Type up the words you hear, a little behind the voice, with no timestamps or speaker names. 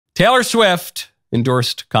Taylor Swift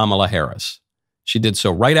endorsed Kamala Harris. She did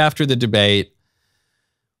so right after the debate.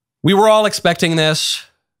 We were all expecting this.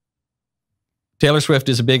 Taylor Swift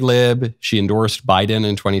is a big lib. She endorsed Biden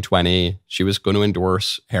in 2020. She was going to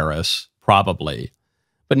endorse Harris, probably.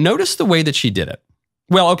 But notice the way that she did it.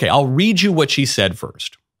 Well, okay, I'll read you what she said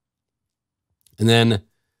first. And then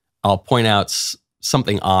I'll point out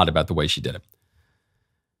something odd about the way she did it.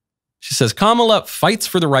 She says, Kamala fights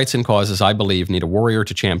for the rights and causes I believe need a warrior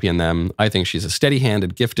to champion them. I think she's a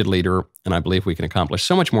steady-handed, gifted leader, and I believe we can accomplish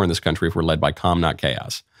so much more in this country if we're led by calm, not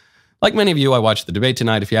chaos. Like many of you, I watched the debate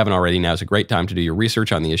tonight. If you haven't already, now is a great time to do your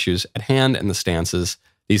research on the issues at hand and the stances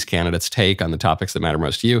these candidates take on the topics that matter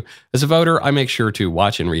most to you. As a voter, I make sure to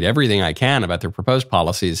watch and read everything I can about their proposed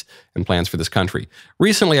policies and plans for this country.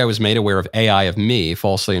 Recently, I was made aware of AI of me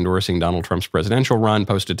falsely endorsing Donald Trump's presidential run,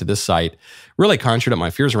 posted to this site. Really conjured up my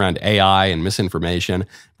fears around AI and misinformation.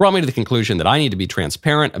 Brought me to the conclusion that I need to be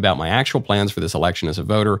transparent about my actual plans for this election as a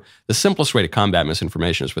voter. The simplest way to combat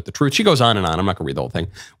misinformation is with the truth. She goes on and on. I'm not going to read the whole thing.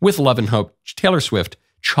 With love and hope, Taylor Swift,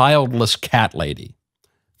 childless cat lady.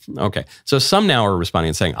 Okay, so some now are responding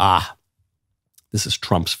and saying, this is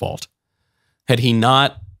Trump's fault. Had he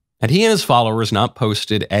and his followers not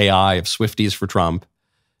posted AI of Swifties for Trump,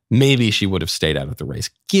 maybe she would have stayed out of the race.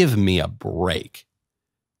 Give me a break.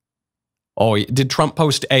 Oh, did Trump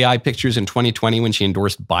post AI pictures in 2020 when she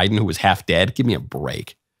endorsed Biden, who was half dead? Give me a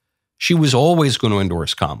break. She was always going to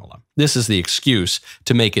endorse Kamala. This is the excuse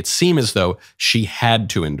to make it seem as though she had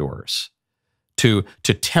to endorse, to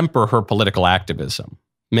temper her political activism.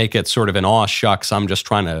 Make it sort of an aw shucks, I'm just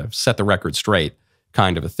trying to set the record straight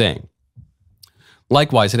kind of a thing.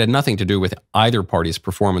 Likewise, it had nothing to do with either party's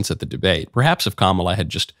performance at the debate. Perhaps if Kamala had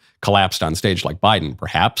just collapsed on stage like Biden,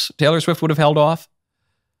 perhaps Taylor Swift would have held off.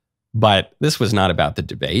 But this was not about the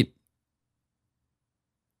debate.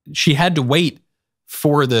 She had to wait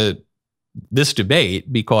for this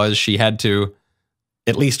debate because she had to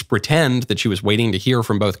at least pretend that she was waiting to hear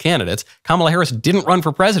from both candidates. Kamala Harris didn't run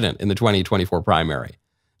for president in the 2024 primary.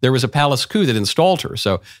 There was a palace coup that installed her.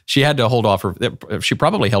 So she had to hold off she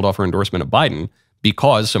probably held off her endorsement of Biden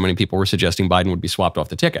because so many people were suggesting Biden would be swapped off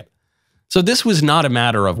the ticket. So this was not a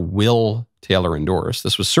matter of will Taylor endorse.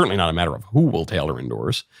 This was certainly not a matter of who will Taylor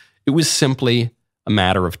endorse. It was simply a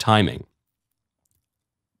matter of timing.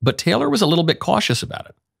 But Taylor was a little bit cautious about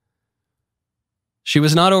it. She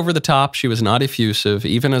was not over the top. She was not effusive,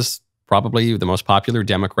 even as probably the most popular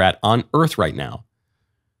Democrat on earth right now.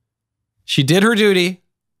 She did her duty.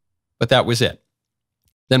 But that was it.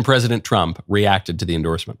 Then President Trump reacted to the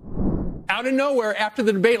endorsement. Out of nowhere, after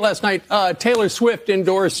the debate last night, Taylor Swift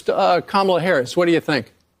endorsed Kamala Harris. What do you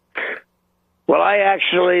think? Well, I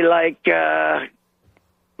actually like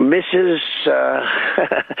Mrs.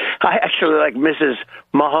 I actually like Mrs.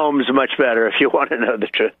 Mahomes much better, if you want to know the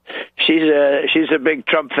truth. She's a big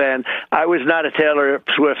Trump fan. I was not a Taylor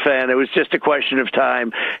Swift fan. It was just a question of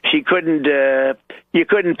time. You couldn't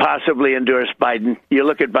possibly endorse Biden. You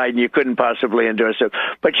look at Biden, you couldn't possibly endorse him.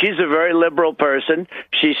 But she's a very liberal person.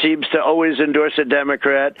 She seems to always endorse a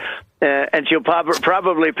Democrat, and she'll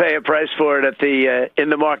probably pay a price for it in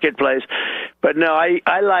the marketplace. But no,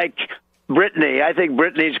 I like Brittany. I think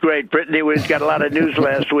Brittany's great. Brittany got a lot of news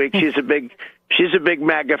last week. She's a big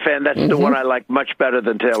MAGA fan. That's the one I like much better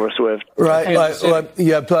than Taylor Swift. Right.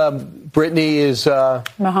 Brittany is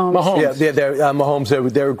Mahomes. Yeah, they're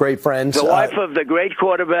Mahomes. They're great friends. The wife of the great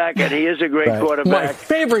quarterback, and he is a great quarterback. My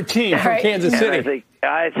favorite team from Kansas City.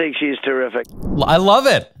 I think she's terrific. I love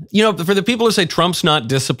it. You know, for the people who say Trump's not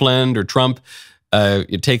disciplined or Trump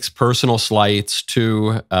it takes personal slights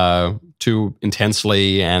too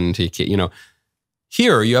intensely, and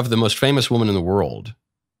here you have the most famous woman in the world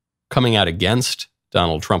coming out against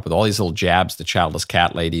Donald Trump with all these little jabs, the childless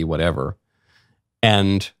cat lady, whatever.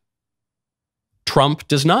 And Trump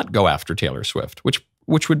does not go after Taylor Swift,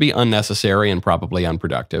 which would be unnecessary and probably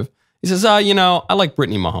unproductive. He says, I like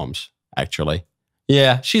Brittany Mahomes, actually.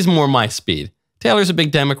 Yeah, she's more my speed. Taylor's a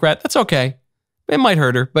big Democrat. That's okay. It might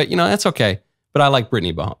hurt her, but that's okay. But I like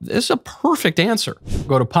Brittany Mahomes. This is a perfect answer.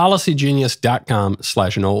 Go to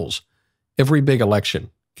policygenius.com/Knowles. Every big election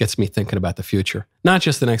gets me thinking about the future. Not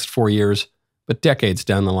just the next 4 years, but decades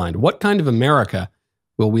down the line. What kind of America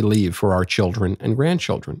will we leave for our children and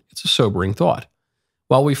grandchildren? It's a sobering thought.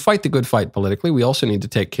 While we fight the good fight politically, we also need to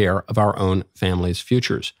take care of our own families'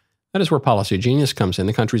 futures. That is where Policy Genius comes in,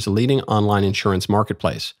 the country's leading online insurance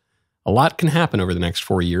marketplace. A lot can happen over the next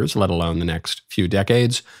 4 years, let alone the next few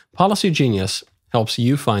decades. Policy Genius helps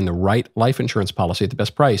you find the right life insurance policy at the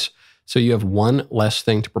best price, so you have one less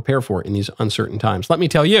thing to prepare for in these uncertain times. Let me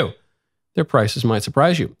tell you, their prices might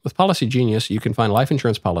surprise you. With Policy Genius, you can find life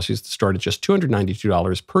insurance policies that start at just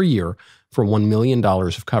 $292 per year for $1 million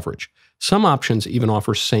of coverage. Some options even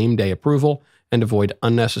offer same-day approval and avoid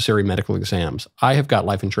unnecessary medical exams. I have got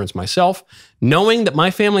life insurance myself. Knowing that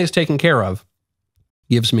my family is taken care of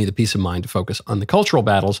gives me the peace of mind to focus on the cultural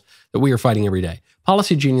battles that we are fighting every day.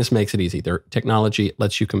 Policy Genius makes it easy. Their technology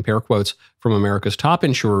lets you compare quotes from America's top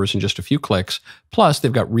insurers in just a few clicks. Plus,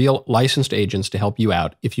 they've got real licensed agents to help you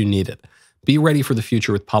out if you need it. Be ready for the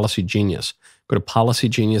future with Policy Genius. Go to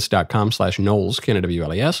policygenius.com/Knowles,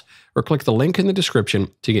 K-N-W-L-E-S, or click the link in the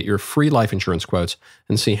description to get your free life insurance quotes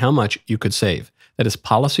and see how much you could save. That is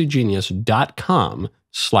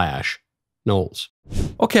policygenius.com/Knowles.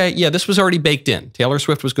 Okay, yeah, this was already baked in. Taylor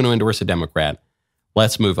Swift was going to endorse a Democrat.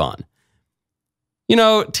 Let's move on. You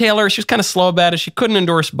know, Taylor, she was kind of slow about it. She couldn't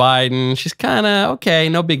endorse Biden. She's kind of, okay,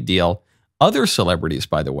 no big deal. Other celebrities,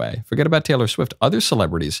 by the way, forget about Taylor Swift, other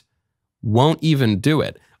celebrities won't even do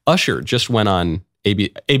it. Usher just went on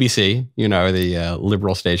ABC, you know, the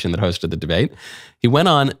liberal station that hosted the debate. He went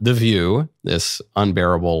on The View, this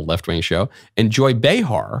unbearable left-wing show, and Joy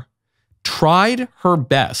Behar tried her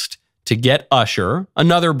best to get Usher,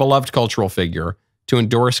 another beloved cultural figure, to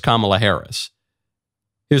endorse Kamala Harris.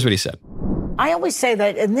 Here's what he said. I always say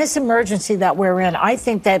that in this emergency that we're in, I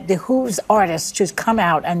think that behooves artists to come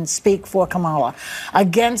out and speak for Kamala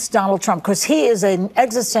against Donald Trump, because he is an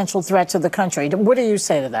existential threat to the country. What do you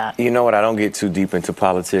say to that? You know what? I don't get too deep into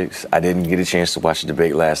politics. I didn't get a chance to watch the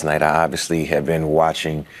debate last night. I obviously have been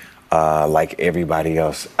watching like everybody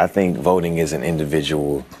else. I think voting is an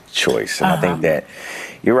individual choice. And I think that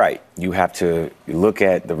you're right. You have to look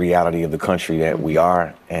at the reality of the country that we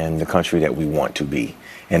are and the country that we want to be,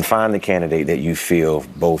 and find the candidate that you feel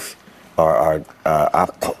both are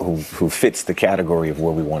who fits the category of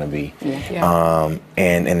where we want to be. Yeah.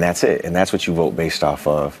 And that's it. And that's what you vote based off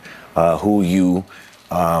of, who you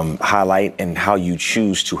highlight and how you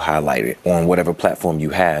choose to highlight it on whatever platform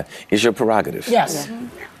you have is your prerogative. Yes.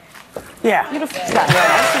 Yeah. Beautiful.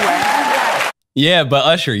 Yeah, but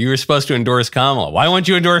Usher, you were supposed to endorse Kamala. Why won't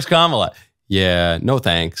you endorse Kamala? Yeah, no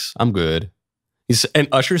thanks. I'm good. And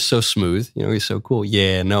Usher's so smooth. You know, he's so cool.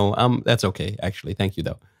 Yeah, no, that's okay, actually. Thank you,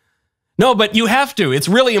 though. No, but you have to. It's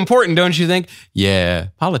really important, don't you think? Yeah,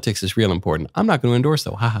 politics is real important. I'm not going to endorse,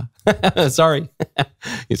 though. Haha. Sorry.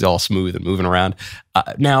 He's all smooth and moving around.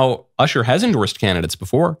 Now, Usher has endorsed candidates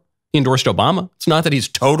before. He endorsed Obama. It's not that he's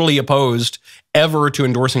totally opposed ever to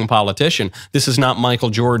endorsing a politician. This is not Michael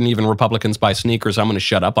Jordan, even Republicans buy sneakers. I'm going to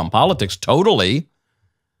shut up on politics. Totally.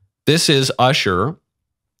 This is Usher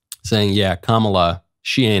saying, yeah, Kamala,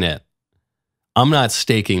 she ain't it. I'm not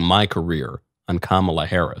staking my career on Kamala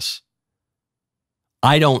Harris.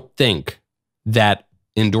 I don't think that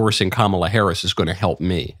endorsing Kamala Harris is going to help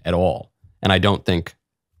me at all. And I don't think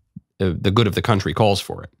the good of the country calls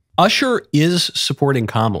for it. Usher is supporting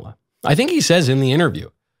Kamala. I think he says in the interview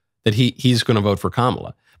that he's going to vote for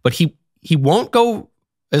Kamala, but he won't go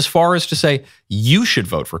as far as to say, you should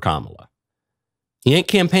vote for Kamala. He ain't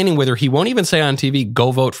campaigning with her. He won't even say on TV,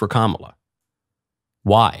 go vote for Kamala.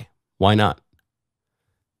 Why? Why not?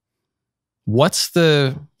 What's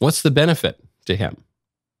the benefit to him?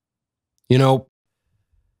 You know,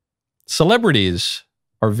 celebrities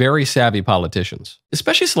are very savvy politicians,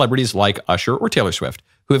 especially celebrities like Usher or Taylor Swift,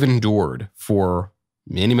 who have endured for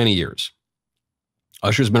many, many years.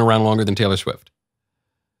 Usher's been around longer than Taylor Swift.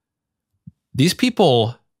 These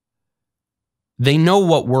people, they know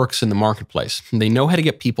what works in the marketplace. They know how to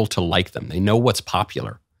get people to like them. They know what's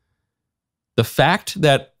popular. The fact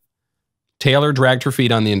that Taylor dragged her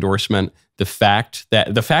feet on the endorsement, the fact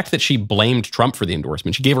that she blamed Trump for the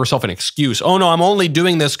endorsement, she gave herself an excuse. Oh no, I'm only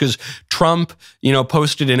doing this because Trump,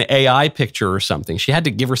 posted an AI picture or something. She had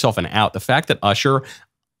to give herself an out. The fact that Usher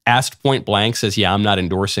asked point blank, says, yeah, I'm not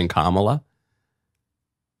endorsing Kamala.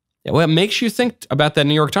 Yeah, well, it makes you think about that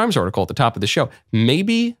New York Times article at the top of the show.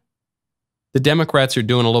 Maybe the Democrats are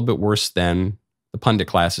doing a little bit worse than the pundit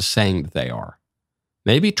class is saying that they are.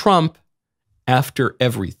 Maybe Trump, after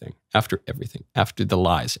everything, after the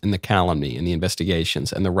lies and the calumny and the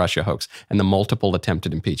investigations and the Russia hoax and the multiple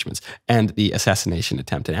attempted impeachments and the assassination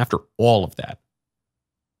attempt, and after all of that,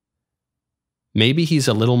 maybe he's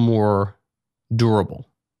a little more durable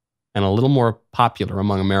and a little more popular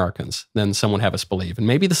among Americans than some would have us believe. And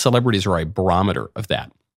maybe the celebrities are a barometer of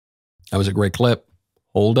that. That was a great clip.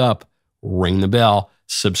 Hold up, ring the bell,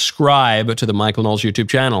 subscribe to the Michael Knowles YouTube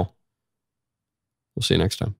channel. We'll see you next time.